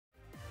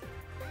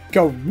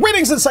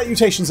Greetings and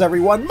salutations,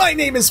 everyone! My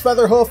name is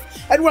Featherhoof,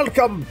 and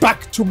welcome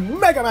back to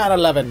Mega Man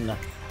 11,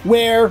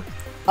 where,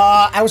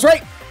 I was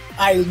right.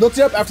 I looked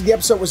it up after the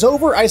episode was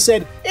over. I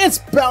said, it's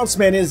Bounce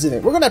Man, isn't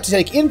it? We're gonna have to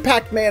take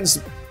Impact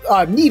Man's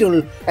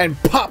needle and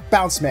pop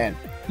Bounce Man.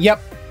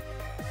 Yep.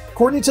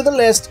 According to the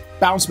list,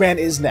 Bounce Man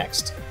is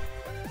next.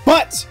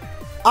 But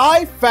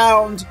I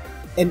found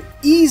an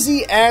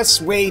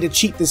easy-ass way to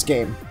cheat this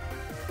game.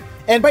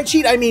 And by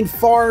cheat, I mean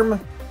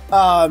farm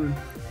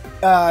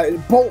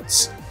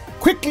bolts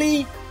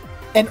quickly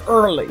and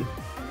early.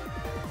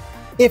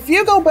 If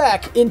you go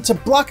back into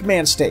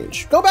Blockman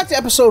stage, go back to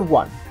episode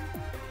 1,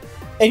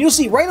 and you'll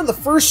see right on the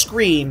first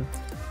screen,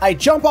 I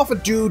jump off a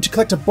dude to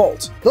collect a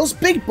bolt. Those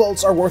big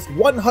bolts are worth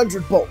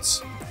 100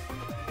 bolts.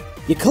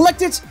 You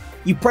collect it,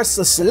 you press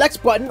the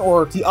select button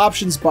or the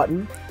options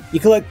button, you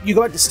go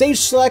back to stage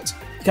select,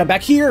 you come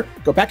back here,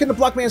 go back into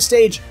Blockman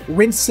stage,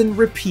 rinse and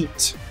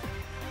repeat.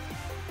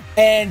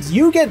 And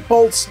you get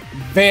bolts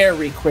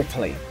very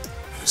quickly.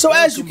 So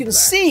as you can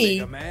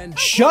see,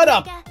 shut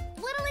up!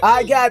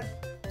 I got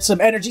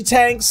some energy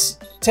tanks,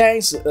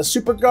 a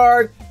super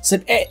guard,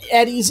 some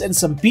eddies, and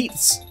some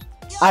beats.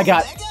 I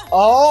got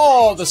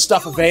all the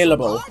stuff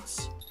available.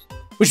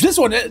 Which this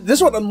one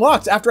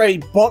unlocked after I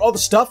bought all the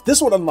stuff.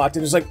 This one unlocked,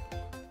 and it's like,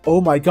 oh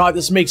my god,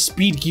 this makes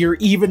speed gear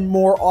even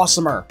more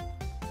awesomer.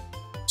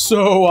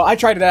 So I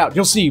tried it out.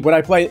 You'll see when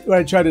I tried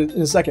it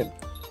in a second.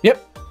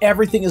 Yep,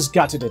 everything is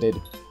gutted.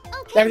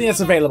 Everything that's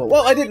available.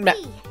 Well, I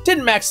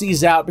didn't max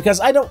these out because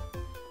I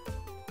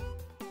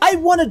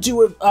want to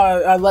do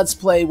a Let's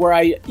Play where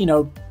I,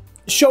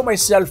 show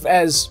myself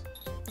as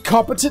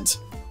competent.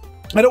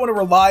 I don't want to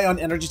rely on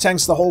energy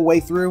tanks the whole way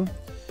through.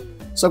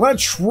 So I'm going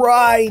to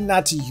try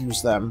not to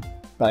use them.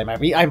 But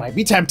I might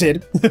be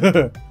tempted.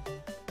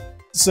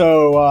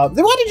 So,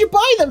 then why did you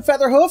buy them,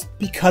 Featherhoof?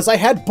 Because I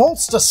had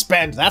bolts to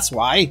spend, that's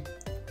why.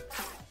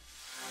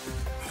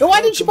 Then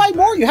why didn't you buy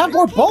more? You have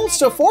more bolts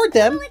to afford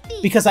them.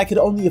 Because I could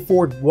only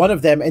afford one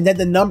of them, and then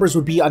the numbers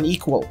would be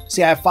unequal.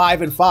 See, I have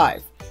 5 and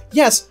 5.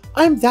 Yes,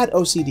 I'm that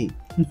OCD.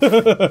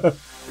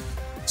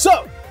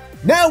 So,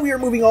 now we are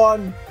moving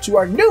on to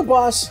our new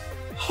boss,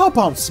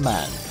 Bounce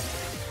Man.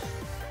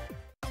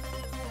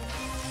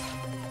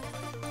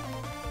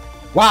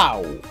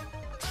 Wow.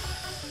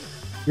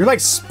 You're like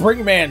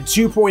Springman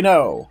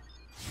 2.0.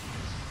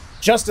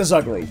 Just as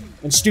ugly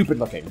and stupid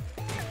looking.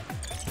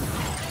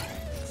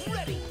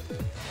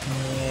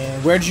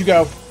 And where'd you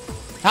go?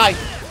 Hi.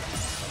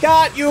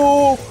 Got you!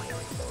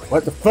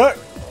 What the fuck?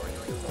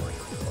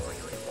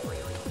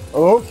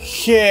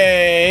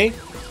 Okay.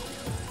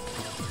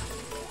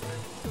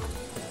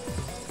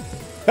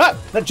 Ah!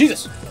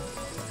 Jesus!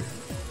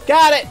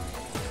 Got it!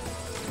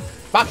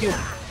 Fuck you!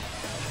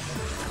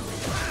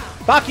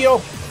 Fuck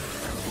you!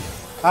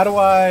 How do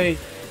I...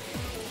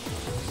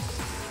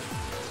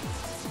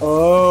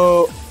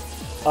 Oh!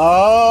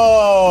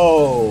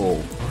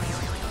 Oh!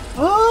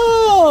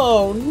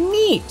 Oh!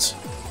 Neat!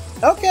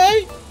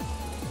 Okay!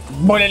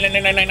 What?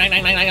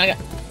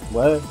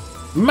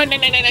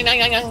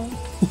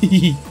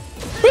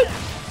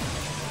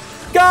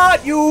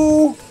 Got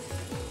you!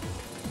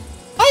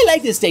 I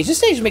like this stage. This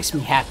stage makes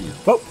me happy.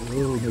 Oh,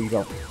 no, you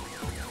don't.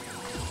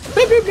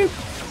 Boop, boop, boop.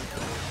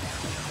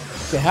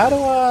 Okay, how do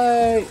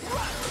I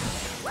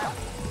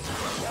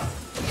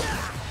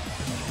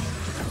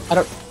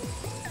don't...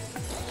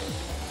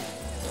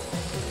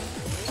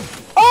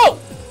 Oh!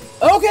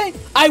 Okay!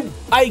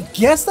 I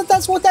guess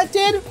that's what that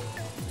did,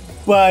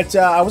 but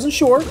I wasn't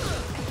sure.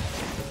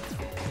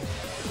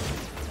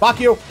 Fuck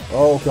you!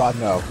 Oh god,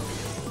 no.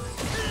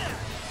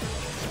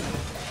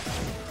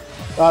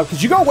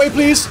 Could you go away,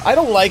 please? I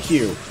don't like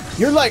you.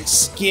 You're, like,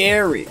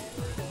 scary.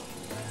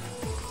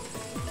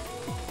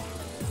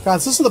 God,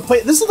 this is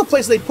the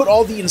place they put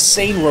all the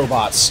insane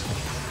robots.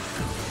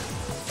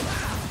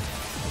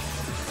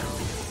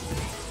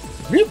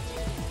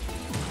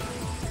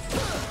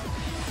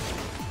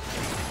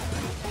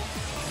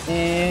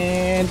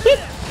 And...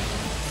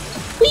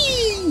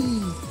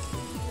 Whee!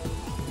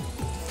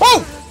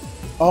 Oh!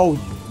 Oh,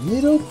 you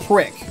little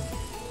prick.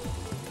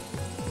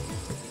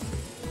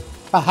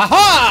 Ha ha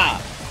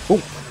ha!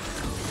 Oh.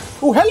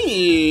 Oh,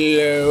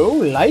 hello!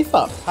 Life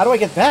up. How do I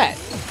get that?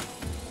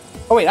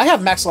 Oh wait, I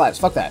have max lives.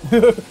 Fuck that.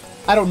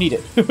 I don't need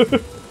it.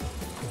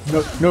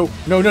 No, no,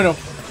 no, no, no.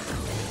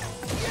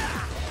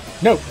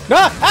 No.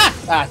 Ah! Ah!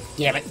 Ah,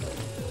 damn it.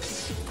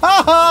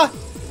 Ha ha!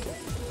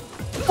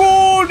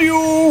 Fooled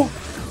you!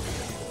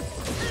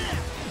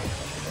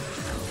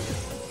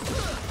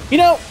 You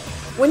know,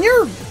 when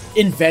you're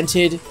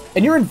invented,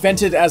 and you're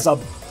invented as a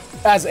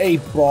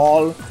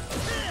ball,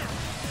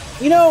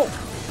 you know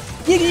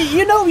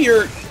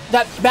you're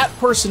that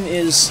person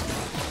is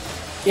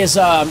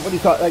what do you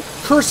call it, like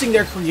cursing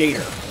their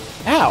creator.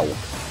 Ow.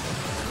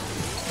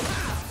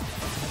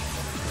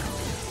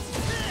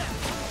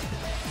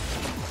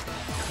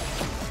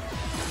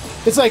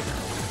 It's like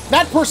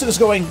that person is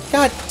going,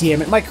 God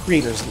damn it, my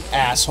creator's an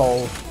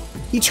asshole.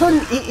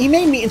 He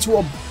made me into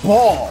a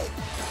ball.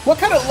 What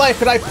kind of life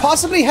could I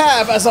possibly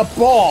have as a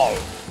ball?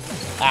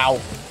 Ow.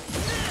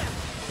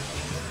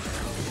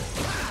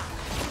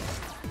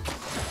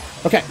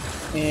 Okay.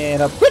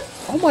 And a whip.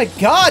 Oh my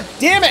god,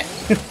 damn it!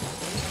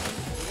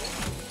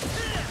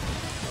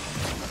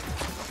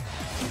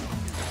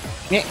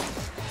 Yeah.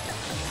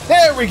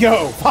 There we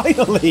go!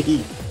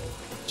 Finally!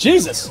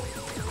 Jesus!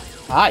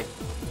 Hi.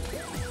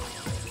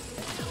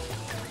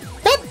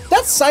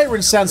 That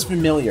siren sounds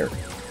familiar.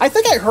 I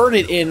think I heard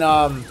it in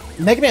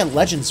Mega Man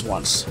Legends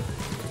once.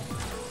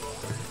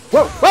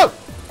 Whoa! Whoa!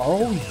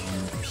 Oh, you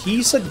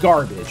piece of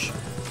garbage.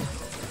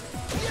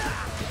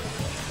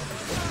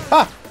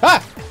 Ha!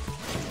 Ha!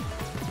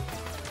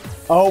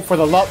 Oh, for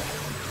the love...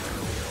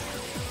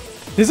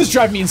 This is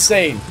driving me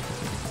insane.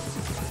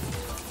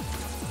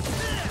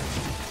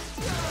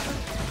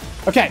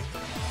 Okay.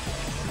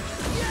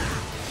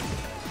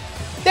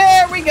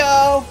 There we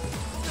go!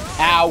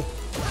 Ow.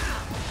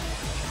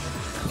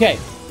 Okay.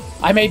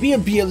 I may be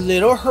a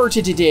little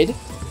hurted,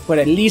 but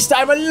at least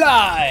I'm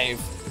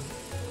alive!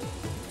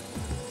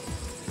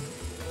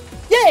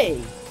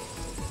 Yay!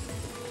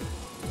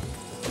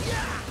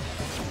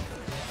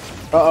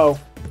 Uh-oh.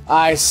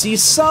 I see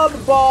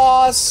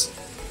sub-boss!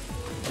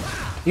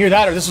 Either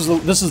that or this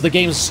is the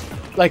game's,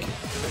 like,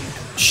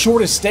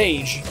 shortest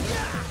stage.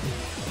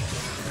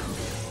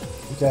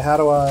 Okay, how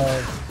do I...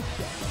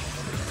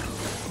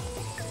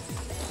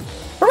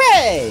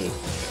 Hooray!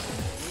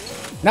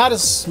 Not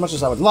as much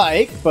as I would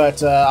like,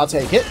 but I'll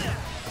take it.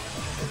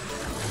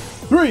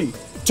 3,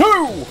 2,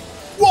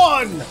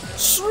 1,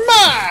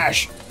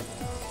 smash!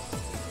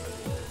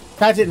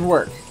 That didn't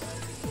work.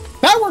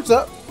 That worked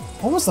up.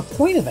 What was the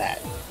point of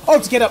that? Oh,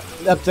 to get up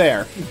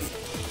there.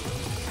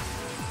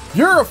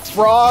 You're a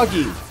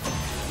froggy.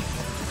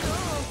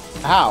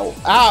 Ow.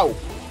 Ow.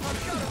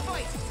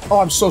 Oh,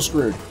 I'm so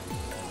screwed.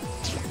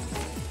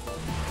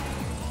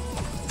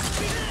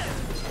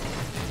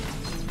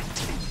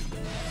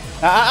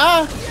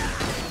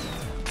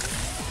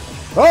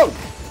 Oh!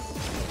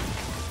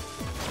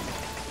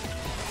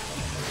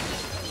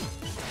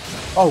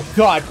 Oh,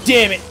 god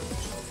damn it!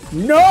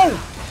 No!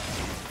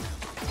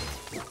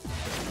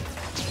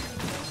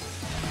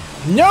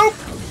 Nope!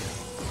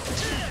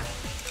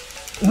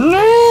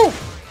 No!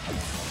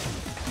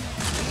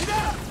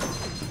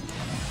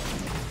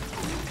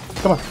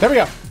 Come on, there we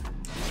go.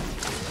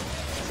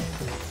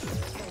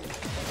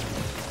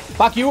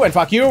 Fuck you and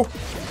fuck you.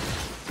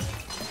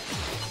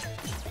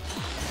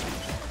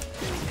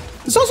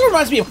 This also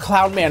reminds me of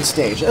Clown Man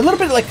stage. A little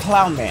bit like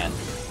Clown Man.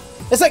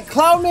 It's like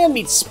Clown Man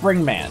meets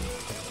Spring Man.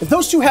 If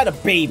those two had a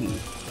baby.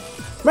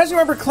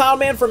 Remember Clown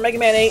Man from Mega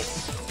Man 8?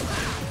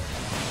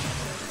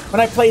 When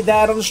I played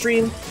that on the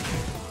stream?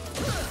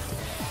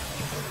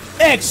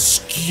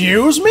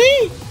 Excuse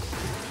me?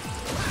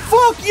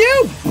 Fuck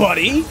you,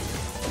 buddy!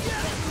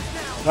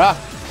 Ah.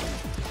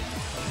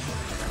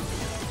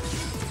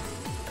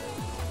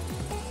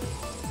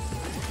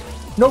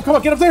 No, come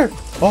on, get up there!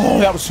 Oh,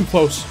 that was too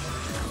close.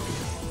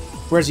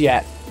 Where's he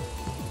at?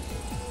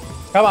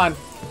 Come on.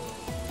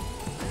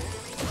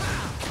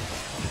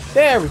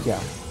 There we go.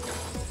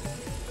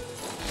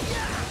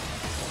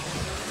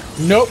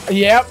 Nope,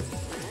 yep.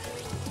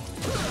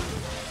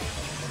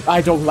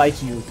 I don't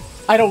like you.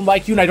 I don't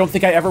like you, and I don't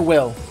think I ever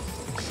will.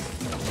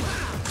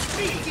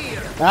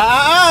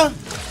 Ah!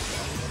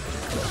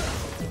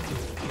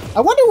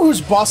 I wonder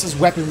whose boss's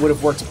weapon would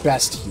have worked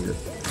best here.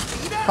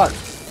 Right,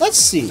 let's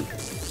see.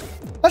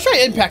 Let's try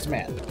Impact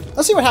Man.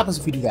 Let's see what happens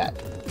if we do that.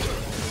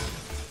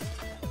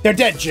 They're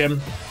dead,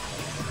 Jim.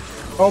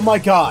 Oh my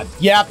god.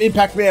 Yep,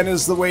 Impact Man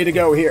is the way to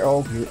go here.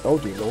 Oh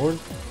dear lord.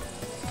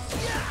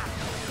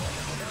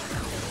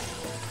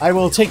 I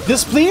will take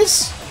this,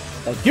 please.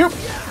 Thank you.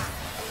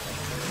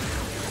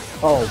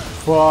 Oh,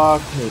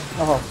 fuck me.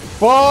 Oh,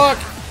 fuck!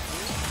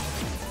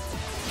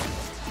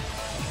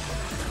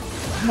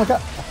 Oh my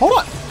god. Hold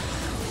on!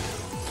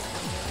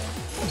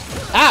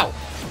 Ow!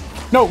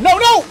 No, no,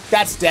 no!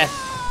 That's death.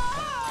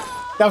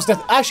 That was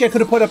death. Actually,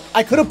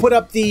 I could have put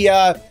up the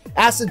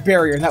acid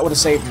barrier and that would have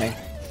saved me.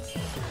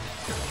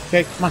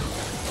 Okay, come on.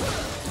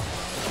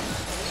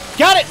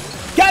 Got it!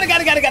 Got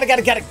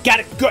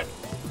it! Good.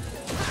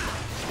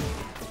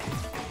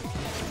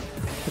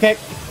 Okay.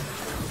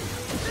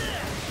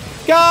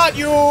 Got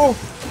you!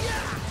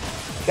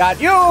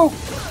 Got you!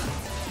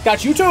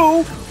 Got you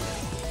too!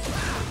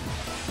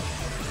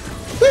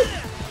 Woo.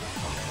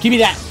 Give me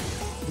that.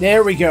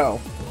 There we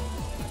go.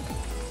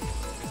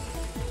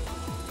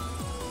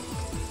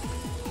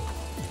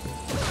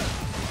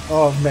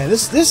 Oh man,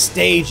 this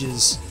stage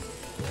is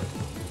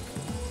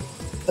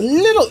a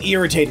little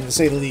irritating to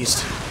say the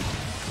least.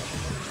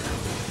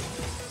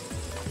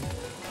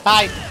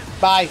 Hi.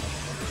 Bye.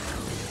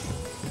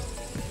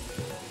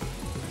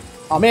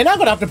 Oh man, I'm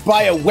gonna have to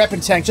buy a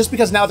weapon tank just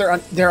because now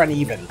they're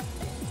uneven.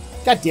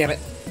 God damn it.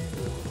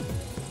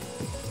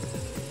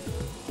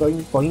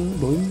 Boing, boing,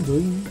 boing,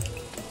 boing.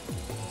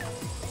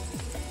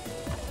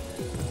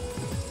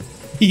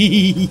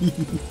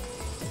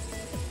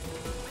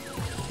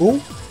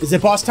 Oh, is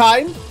it boss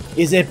time?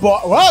 Is it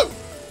whoa!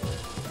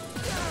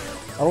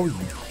 Oh, you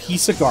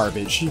piece of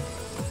garbage.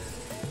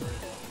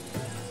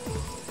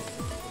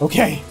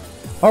 Okay.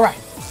 Alright.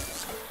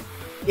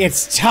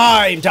 It's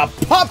time to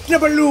pop the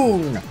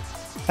balloon!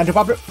 And to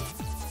pop it.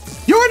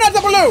 You're not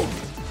the balloon!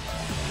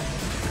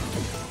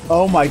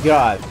 Oh my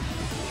god.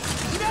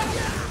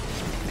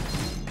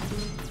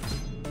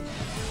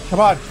 Come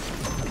on.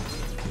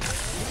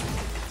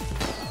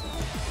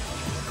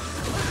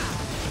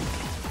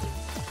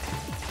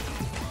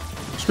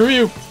 Screw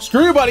you.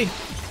 Screw you, buddy.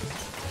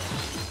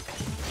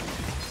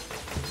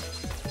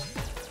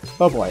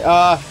 Oh boy.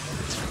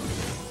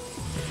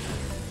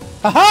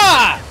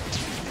 Haha!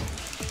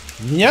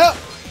 Yep.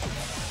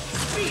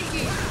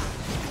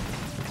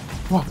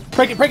 Come on.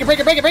 Break it, break it, break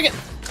it, break it, break it!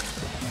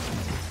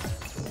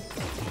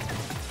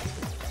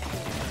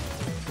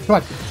 Come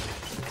on.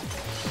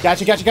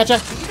 Gotcha, gotcha,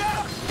 gotcha.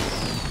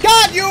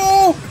 Got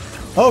you!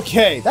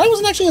 Okay, that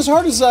wasn't actually as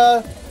hard as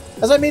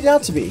I made it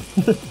out to be.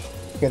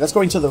 Okay, that's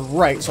going to the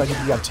right, so I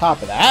can be on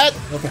top of that.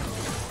 Okay.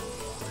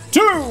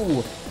 2,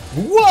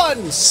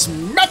 1,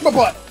 smack my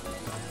butt!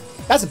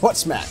 That's a butt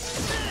smack.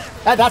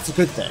 That's a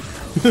good thing.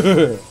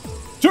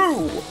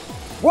 2,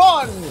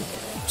 1,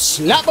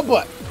 slap my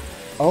butt!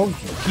 Oh,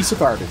 you piece of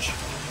garbage.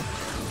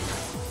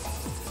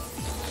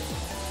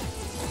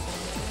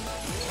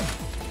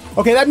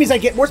 Okay, that means I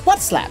get more butt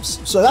slaps.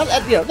 So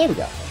that you know, there we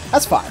go.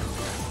 That's fine.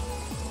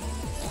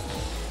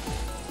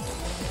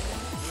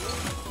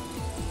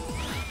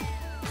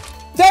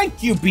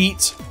 Thank you,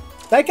 Beat.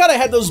 Thank God I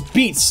had those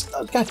beats.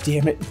 Oh, God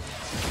damn it.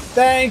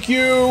 Thank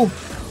you.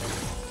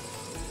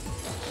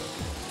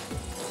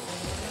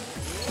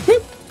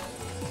 Whoop.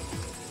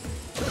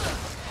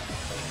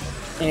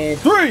 And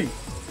 3,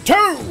 2,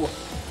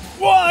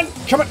 1.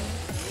 Come on.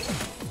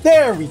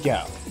 There we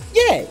go.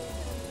 Yay.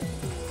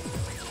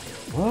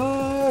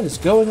 What is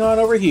going on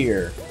over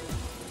here?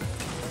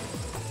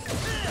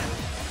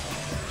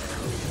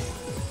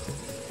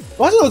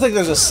 Why does it look like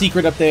there's a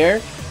secret up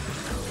there?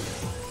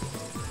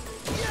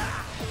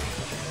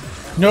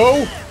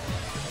 No!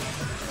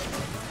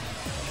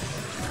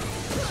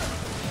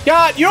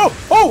 Got you!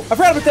 Oh! I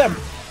forgot about them!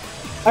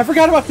 I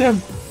forgot about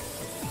them!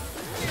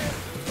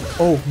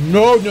 Oh,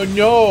 no, no,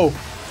 no!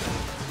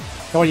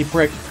 Come on, you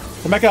prick.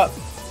 Come back up.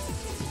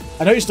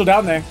 I know you're still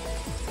down there.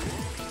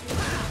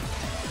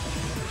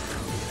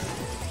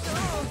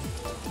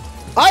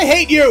 I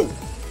hate you!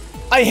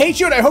 I hate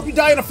you and I hope you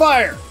die in a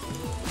fire!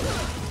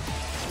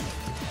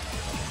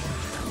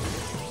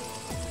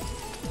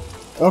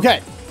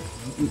 Okay.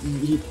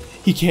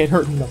 He can't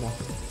hurt me no more.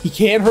 He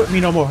can't hurt me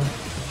no more.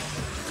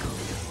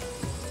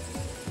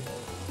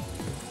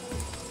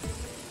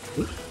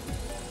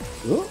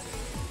 Ooh.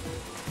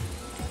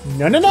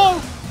 No, no,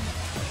 no!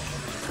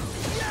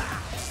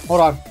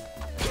 Hold on.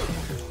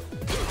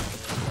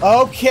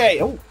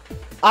 Okay. Oh,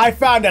 I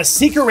found a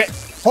secret.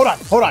 Hold on,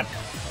 hold on.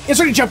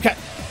 Insert jump cut.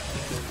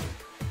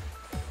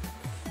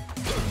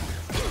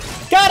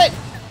 Got it!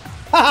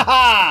 Ha ha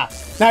ha!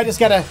 Now I just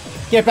gotta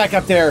get back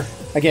up there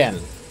again.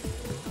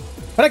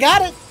 But I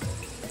got it.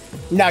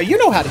 Now you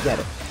know how to get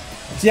it.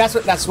 See,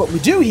 that's what we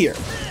do here.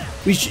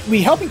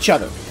 We help each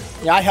other.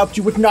 Yeah, I helped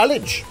you with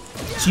knowledge.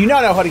 So you now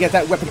know how to get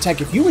that weapon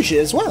tech if you wish it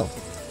as well.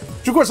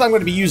 Which of course I'm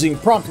going to be using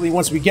promptly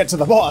once we get to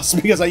the boss,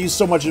 because I used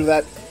so much of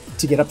that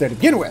to get up there to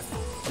begin with.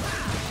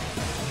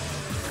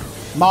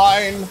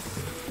 Mine.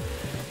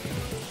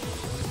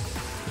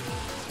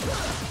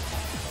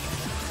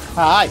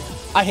 Hi.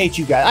 I hate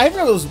you guys. I don't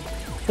know what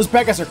those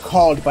bad guys are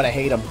called, but I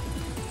hate them.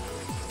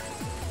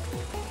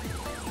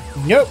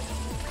 Nope.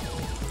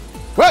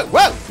 Whoa,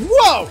 whoa,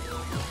 whoa!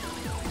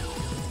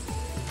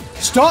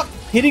 Stop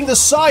hitting the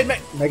side,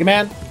 Mega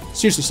Man.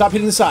 Seriously, stop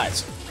hitting the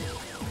sides.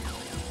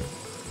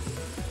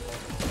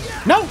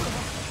 No!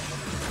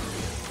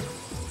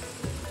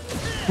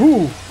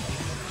 Ooh.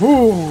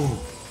 Ooh.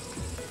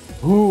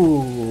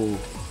 Ooh.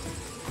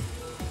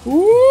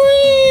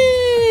 Whee!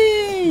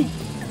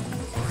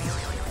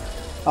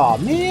 Aw,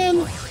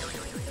 man.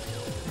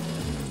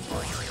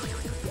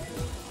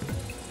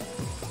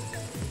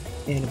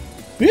 And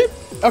beep.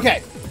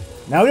 Okay.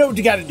 Now we know what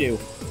you gotta do.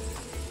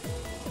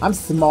 I'm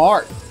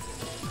smart.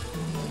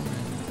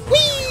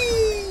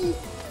 Whee!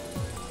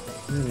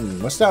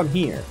 What's down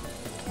here?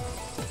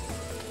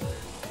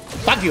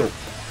 Fuck you!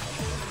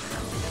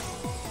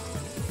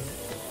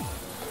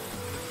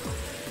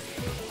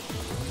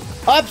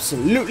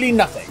 Absolutely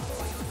nothing.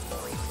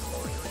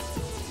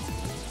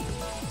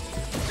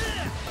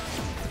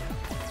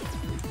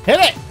 Hit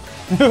it!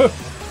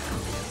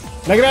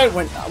 Mega Man,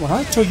 when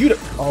I tell you to...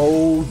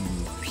 Oh, you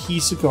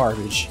piece of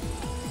garbage.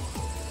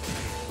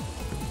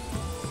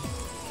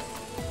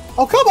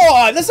 Oh, come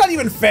on! That's not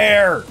even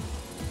fair!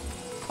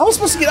 How am I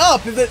supposed to get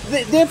up if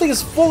the damn thing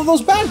is full of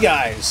those bad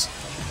guys?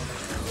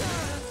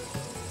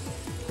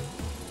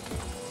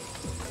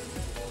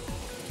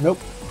 Nope.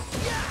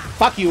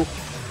 Fuck you.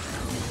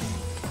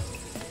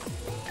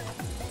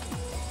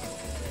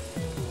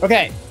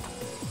 Okay.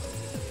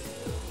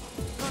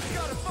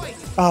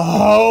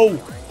 Oh!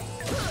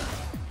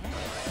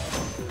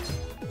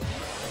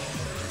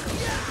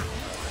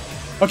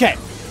 Okay.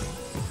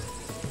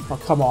 Oh,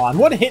 come on.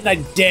 One hit and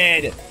I'm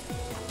dead.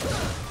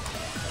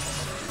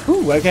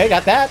 Ooh, okay,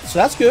 got that. So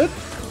that's good.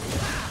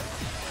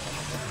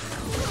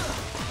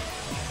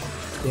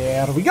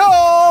 There we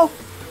go.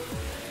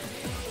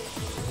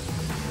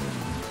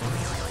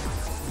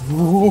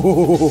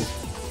 Ooh.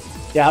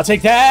 Yeah, I'll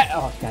take that.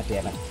 Oh, god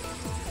damn it.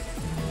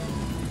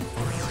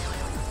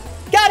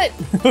 Got it!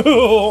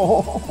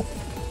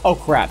 Oh,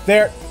 crap.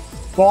 There.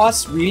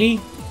 Boss, really?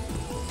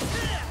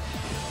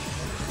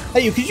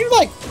 Hey, could you,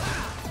 like...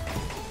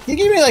 Can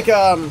you give me, like,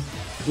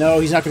 No,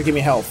 he's not gonna give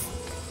me health.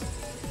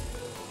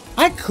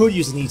 I could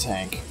use an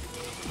E-Tank.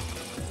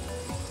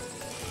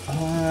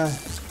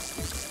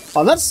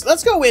 Oh,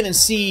 let's go in and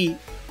see...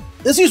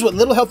 Let's use what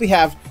little health we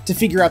have to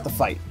figure out the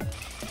fight.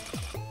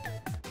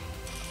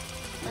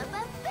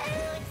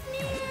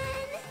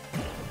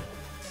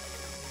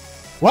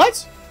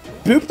 What?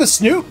 Boop the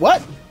snoot?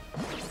 What?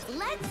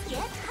 Let's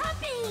get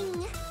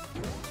hopping.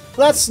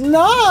 Let's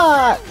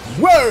not!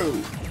 Whoa!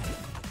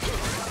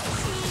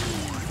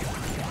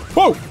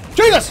 Whoa!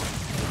 Jesus!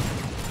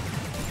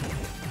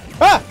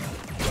 Ah!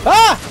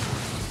 Ah!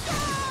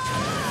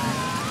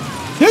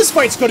 This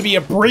fight's gonna be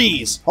a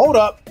breeze. Hold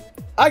up.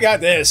 I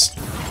got this.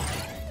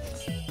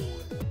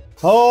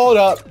 Hold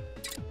up.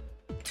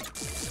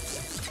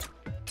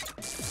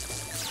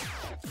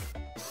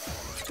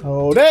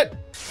 Hold it.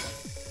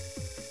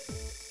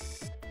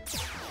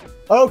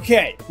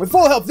 Okay, with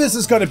full health, this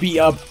is gonna be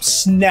a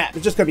snap.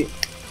 It's just gonna be...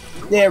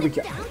 There we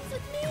go.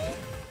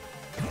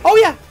 Oh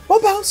yeah,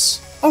 we'll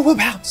bounce. Oh, we'll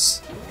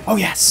bounce. Oh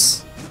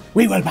yes,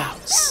 we will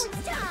bounce.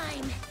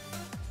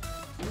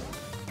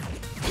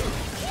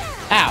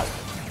 Ow.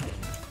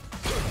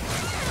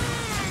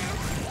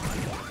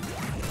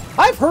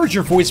 I've heard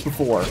your voice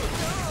before.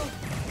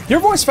 Your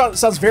voice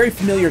sounds very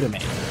familiar to me.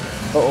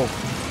 Uh-oh.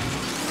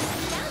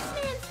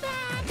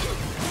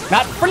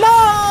 Not for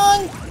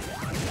long!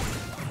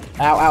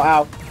 Ow, ow,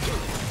 ow.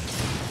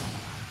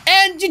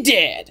 And you're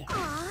dead.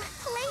 Aw,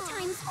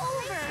 playtime's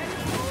over.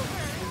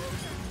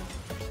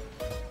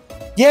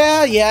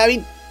 Yeah, I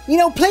mean, you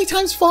know,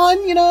 playtime's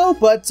fun, you know,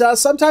 but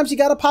sometimes you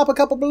gotta pop a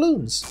couple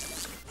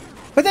balloons.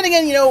 But then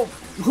again, you know,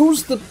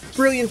 who's the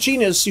brilliant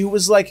genius who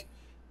was like,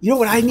 you know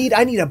what I need?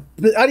 I need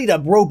a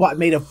robot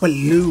made of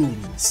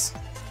balloons.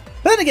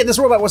 But then again, this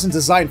robot wasn't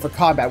designed for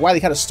combat. Wily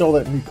kind of stole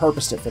it and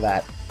repurposed it for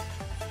that.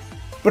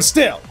 But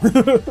still. What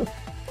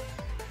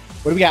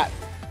do we got?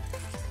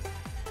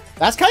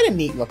 That's kind of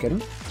neat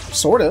looking.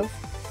 Sort of.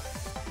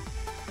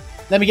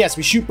 Let me guess,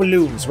 we shoot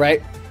balloons,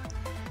 right?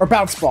 Or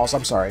bounce balls,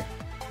 I'm sorry.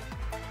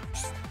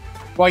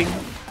 Boing.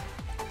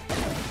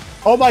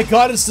 Oh my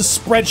god, it's the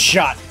spread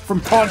shot from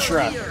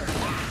Contra.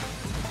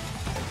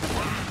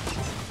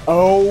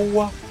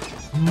 Oh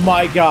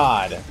my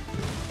god.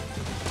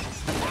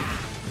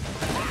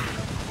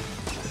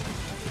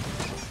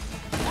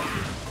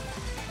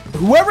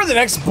 Whoever the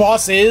next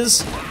boss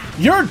is,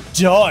 you're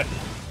done.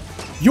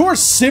 You're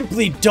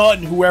simply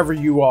done, whoever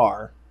you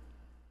are.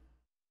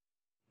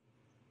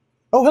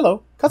 Oh,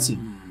 hello.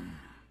 Cutscene.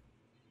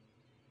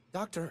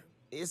 Doctor,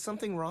 is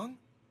something wrong?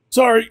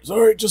 Sorry,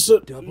 just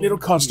a little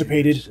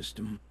constipated.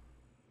 System.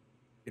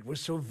 It was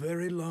so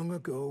very long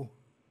ago.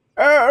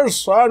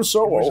 Yes, I'm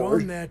so It was old.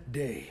 on that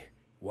day,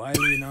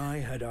 Wily and I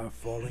had our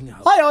falling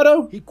out. Hi,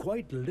 Otto. He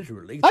quite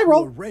literally Hi, threw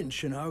Roll. a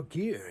wrench in our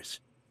gears.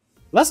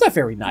 That's not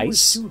very We were nice.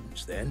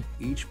 students then,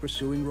 each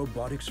pursuing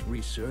robotics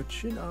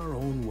research in our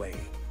own way.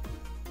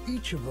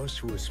 Each of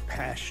us was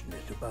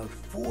passionate about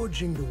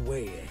forging the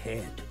way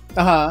ahead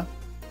Uh-huh.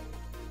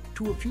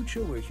 to a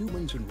future where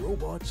humans and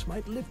robots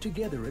might live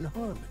together in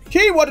harmony.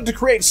 He wanted to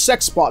create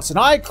sex bots, and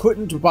I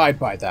couldn't abide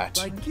by that.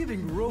 By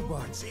giving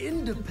robots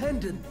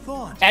independent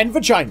thought, And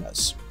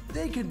vaginas.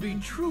 they can be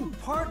true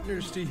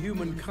partners to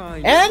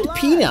humankind. And at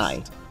peni.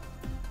 last.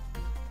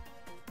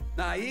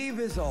 Naive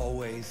as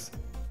always.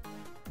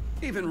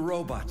 Even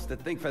robots that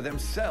think for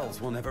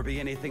themselves will never be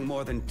anything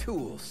more than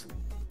tools.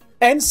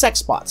 And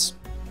sex bots.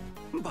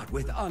 But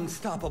with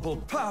unstoppable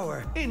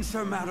power,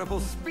 insurmountable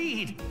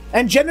speed.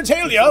 And It's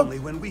genitalia. only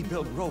when we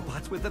build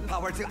robots with the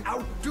power to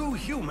outdo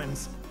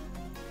humans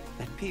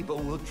that people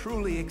will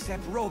truly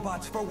accept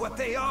robots for what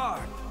they are.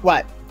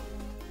 What?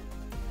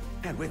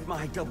 And with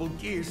my double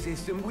gear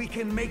system, we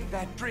can make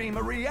that dream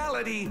a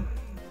reality.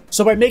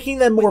 So by making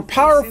them more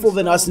powerful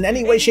than us in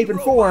any way, shape, and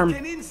Any form...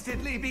 robot can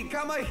instantly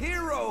become a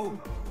hero.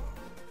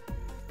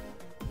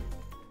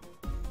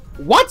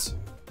 What?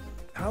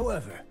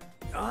 However,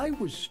 I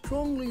was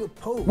strongly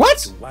opposed What?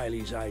 to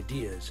Wily's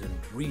ideas and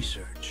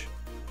research.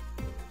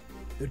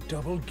 The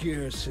double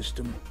gear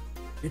system,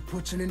 it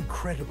puts an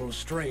incredible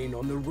strain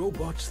on the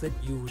robots that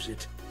use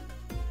it.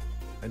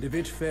 And if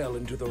it fell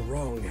into the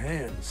wrong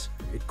hands,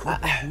 it could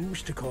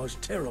prove to cause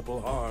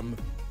terrible harm.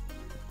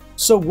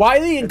 So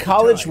Wily in At the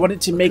college time,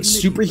 wanted to a make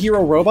committee was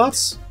superhero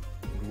robots?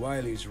 And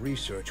Wily's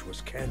research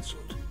was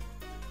cancelled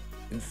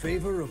in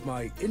favor of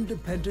my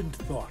independent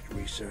thought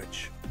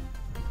research.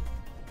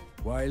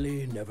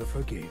 Wily never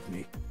forgave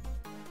me,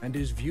 and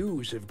his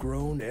views have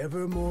grown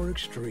ever more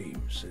extreme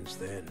since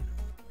then.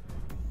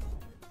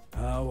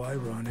 How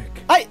ironic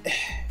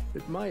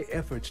that my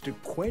efforts to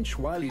quench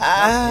Wily's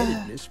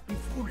hot-headedness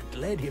before it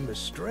led him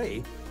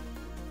astray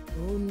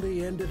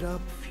only ended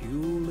up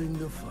fueling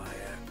the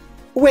fire.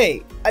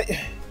 Wait,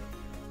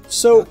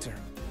 so... Doctor,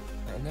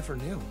 I never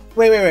knew.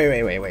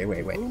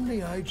 Wait.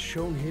 Only I'd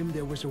shown him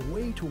there was a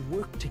way to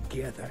work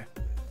together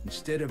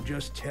instead of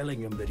just telling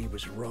him that he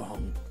was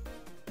wrong.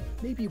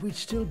 Maybe we'd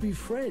still be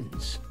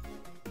friends.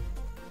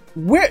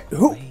 Where?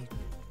 Who?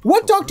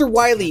 What Dr.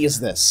 Wily is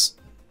this?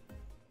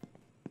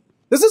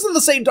 This isn't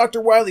the same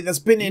Dr. Wily that's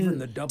been Even in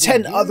the double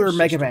 10 gear other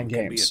Mega system Man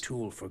can be a games.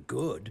 tool for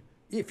good,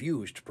 if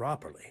used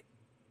properly.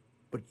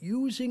 But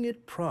using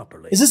it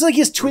properly... Is this like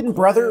his twin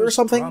brother or requires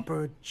something?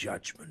 Proper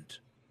judgment.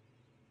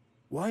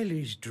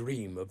 Wily's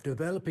dream of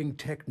developing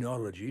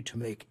technology to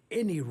make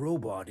any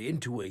robot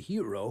into a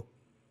hero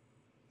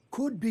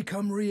could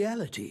become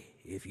reality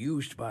if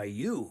used by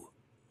you.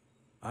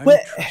 I'm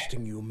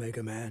trusting you,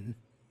 Mega Man.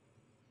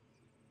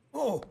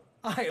 Oh,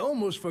 I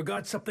almost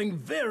forgot something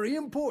very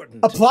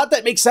important. A plot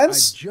that makes I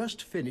sense?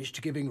 just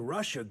finished giving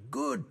Rush a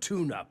good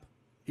tune-up.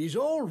 He's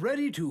all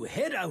ready to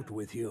head out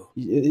with you.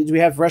 Do we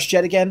have Rush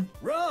Jet again?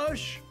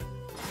 Rush!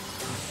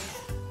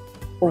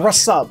 Or Rush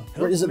Sub?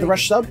 Help Is it the Mega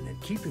Rush Sub? Man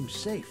and keep him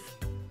safe.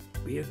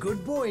 Be a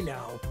good boy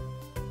now.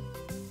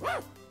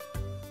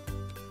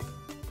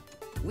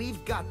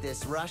 We've got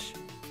this, Rush.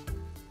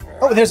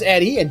 Oh, there's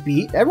Eddie and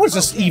Beat. Everyone's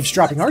just Okay,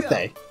 eavesdropping, let's aren't go.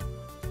 they?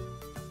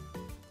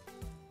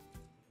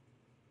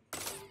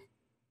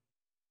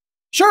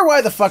 Sure,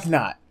 why the fuck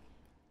not?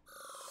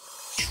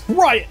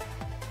 Try it!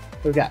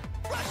 What we got?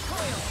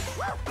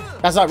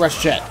 That's not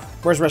Rush Jet.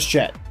 Where's Rush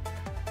Jet?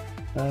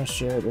 Oh,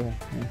 shit.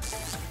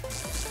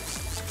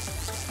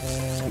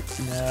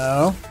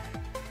 No.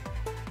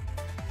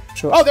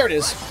 Sure. Oh, there it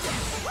is.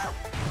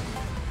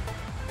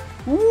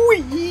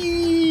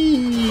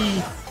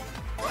 Whee!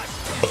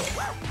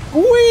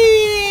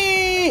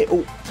 Whee!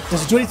 Oh,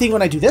 does it do anything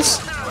when I do this?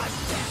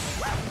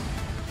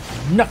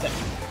 Nothing.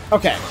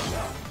 Okay.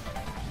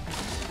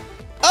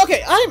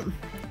 Okay,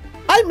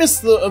 I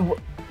missed the...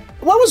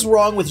 what was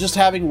wrong with just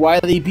having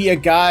Wily be a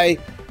guy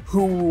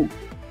who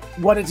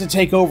wanted to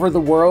take over the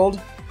world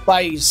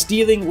by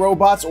stealing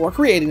robots or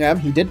creating them?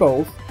 He did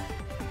both.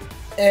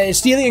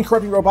 Stealing and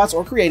corrupting robots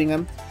or creating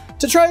them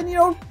to try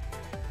and,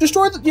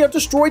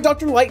 destroy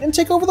Dr. Light and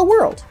take over the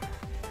world.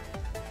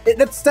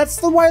 That's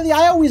the Wily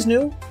I always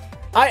knew.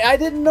 I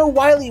didn't know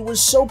Wily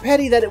was so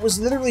petty that it was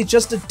literally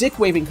just a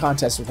dick-waving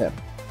contest with him.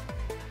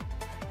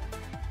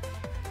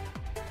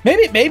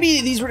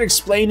 Maybe these were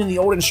explained in the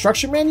old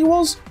instruction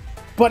manuals,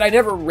 but I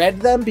never read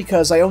them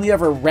because I only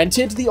ever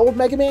rented the old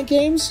Mega Man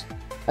games.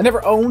 I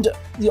never owned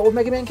the old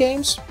Mega Man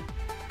games.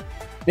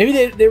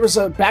 Maybe there was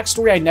a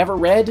backstory I never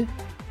read.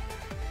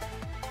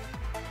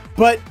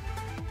 But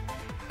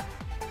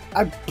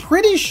I'm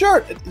pretty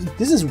sure...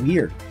 This is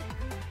weird.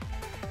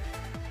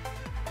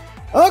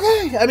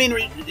 Okay, I mean,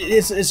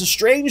 it's a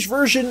strange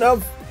version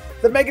of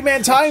the Mega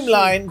Man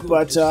timeline,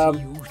 but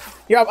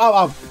yeah,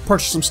 I'll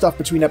purchase some stuff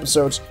between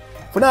episodes.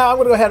 For now, I'm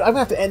gonna go ahead. I'm gonna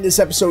have to end this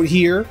episode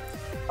here.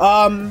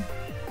 I'm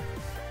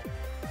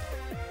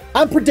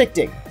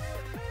predicting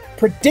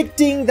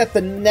that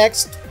the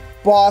next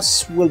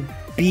boss will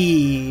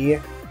be...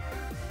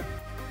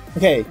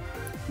 Okay,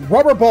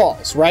 rubber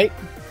balls, right?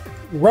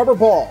 Rubber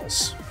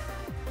balls.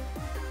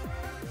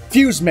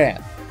 Fuse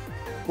Man,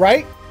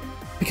 right?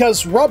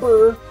 Because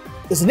rubber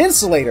is an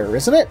insulator,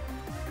 isn't it?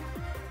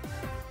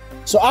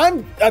 So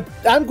I'm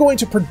going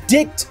to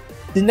predict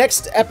the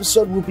next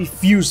episode will be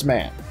Fuse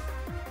Man.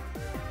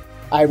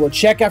 I will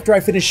check after I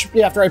finish,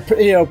 after I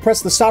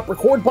press the stop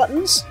record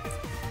buttons,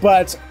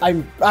 but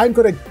I'm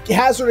going to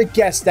hazard a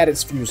guess that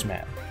it's Fuse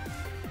Man.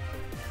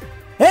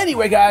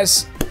 Anyway,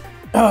 guys,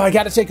 I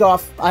got to take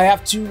off. I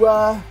have to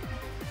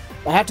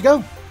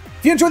go.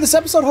 If you enjoyed this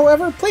episode,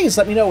 however, please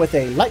let me know with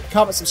a like,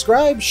 comment,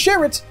 subscribe,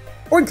 share it,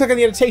 or you can click on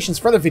the annotations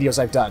for other videos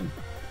I've done.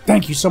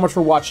 Thank you so much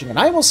for watching, and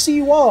I will see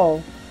you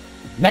all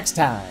next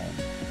time.